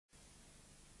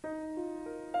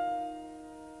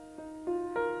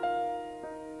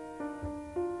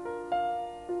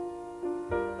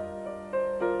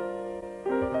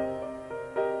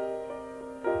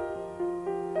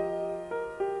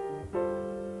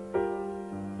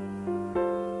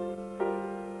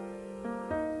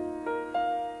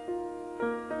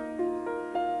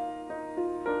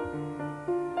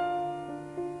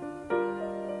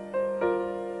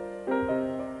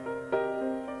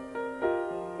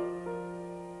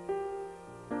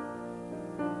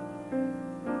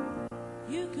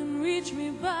reach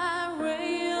me by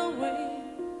railway.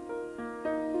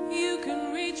 You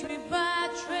can reach me by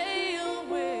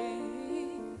trailway.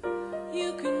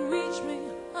 You can reach me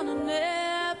on an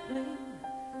airplane.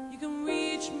 You can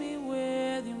reach me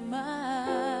with your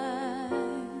mind.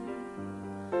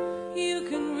 You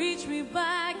can reach me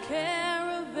by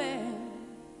caravan,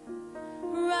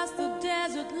 across the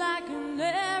desert like an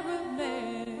Arab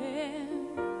man.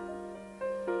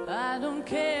 I don't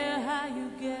care how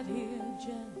you get here,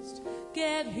 just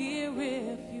get here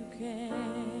if you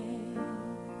can.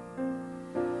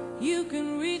 You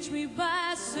can reach me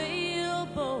by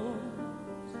sailboat,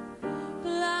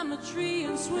 climb a tree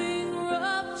and swing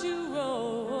rope to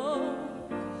rope.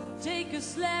 Take a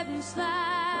sled and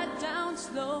slide down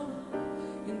slow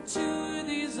into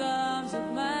these arms of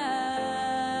mine.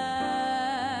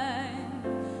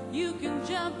 You can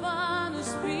jump on a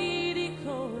speedy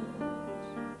coast,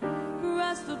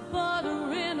 cross the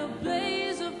border in a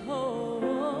blaze of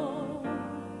hope.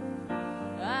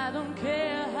 I don't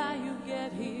care how you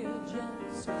get here,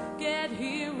 just get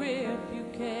here if you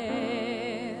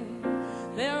can.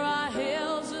 There are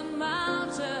hills and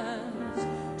mountains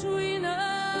between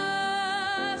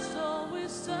us,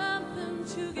 always something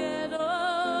to get over.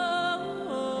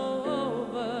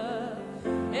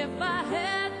 If I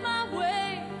had my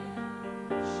way,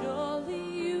 surely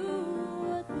you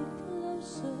would be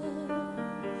closer.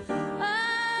 I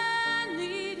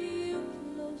need you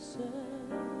closer.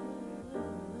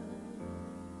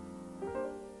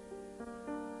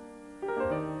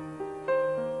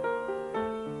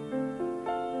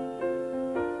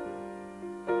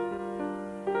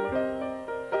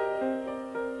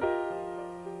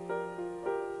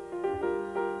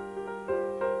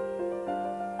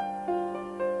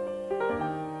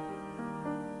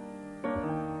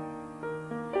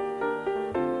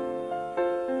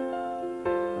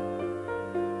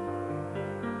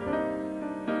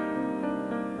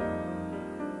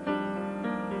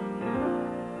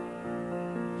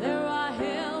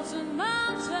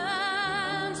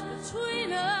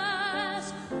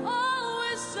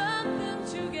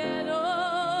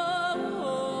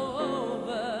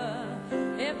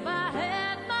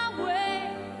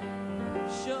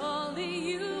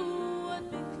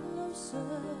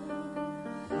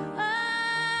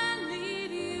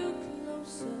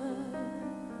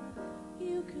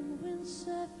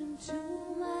 Into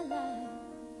my life,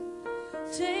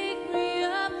 take me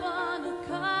up on a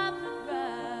carpet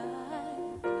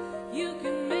ride. You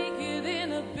can make it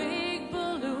in a big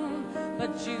balloon,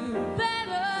 but you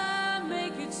better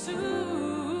make it soon.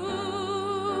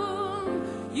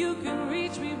 You can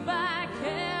reach me by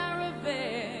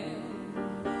caravan,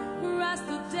 across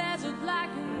the desert like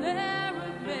an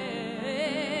Arab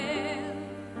man.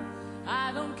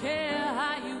 I don't care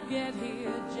how you get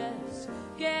here, just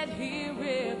get here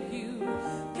if you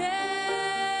can.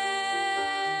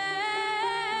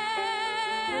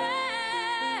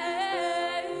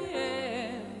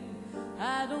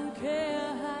 I don't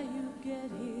care how you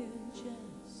get here,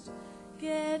 just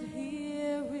get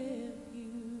here if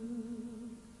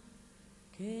you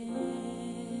can.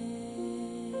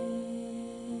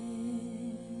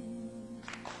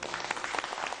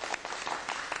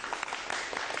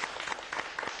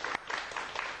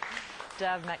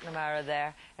 DAV MCNAMARA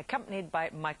there, accompanied by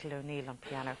Michael O'Neill on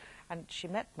piano. And she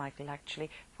met Michael,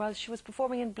 actually, while she was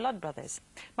performing in Blood Brothers.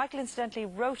 Michael, incidentally,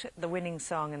 wrote the winning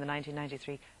song in the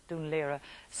 1993 Dún Laoghaire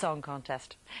Song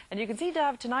Contest. And you can see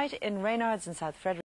DAV tonight in Reynards in South Frederick.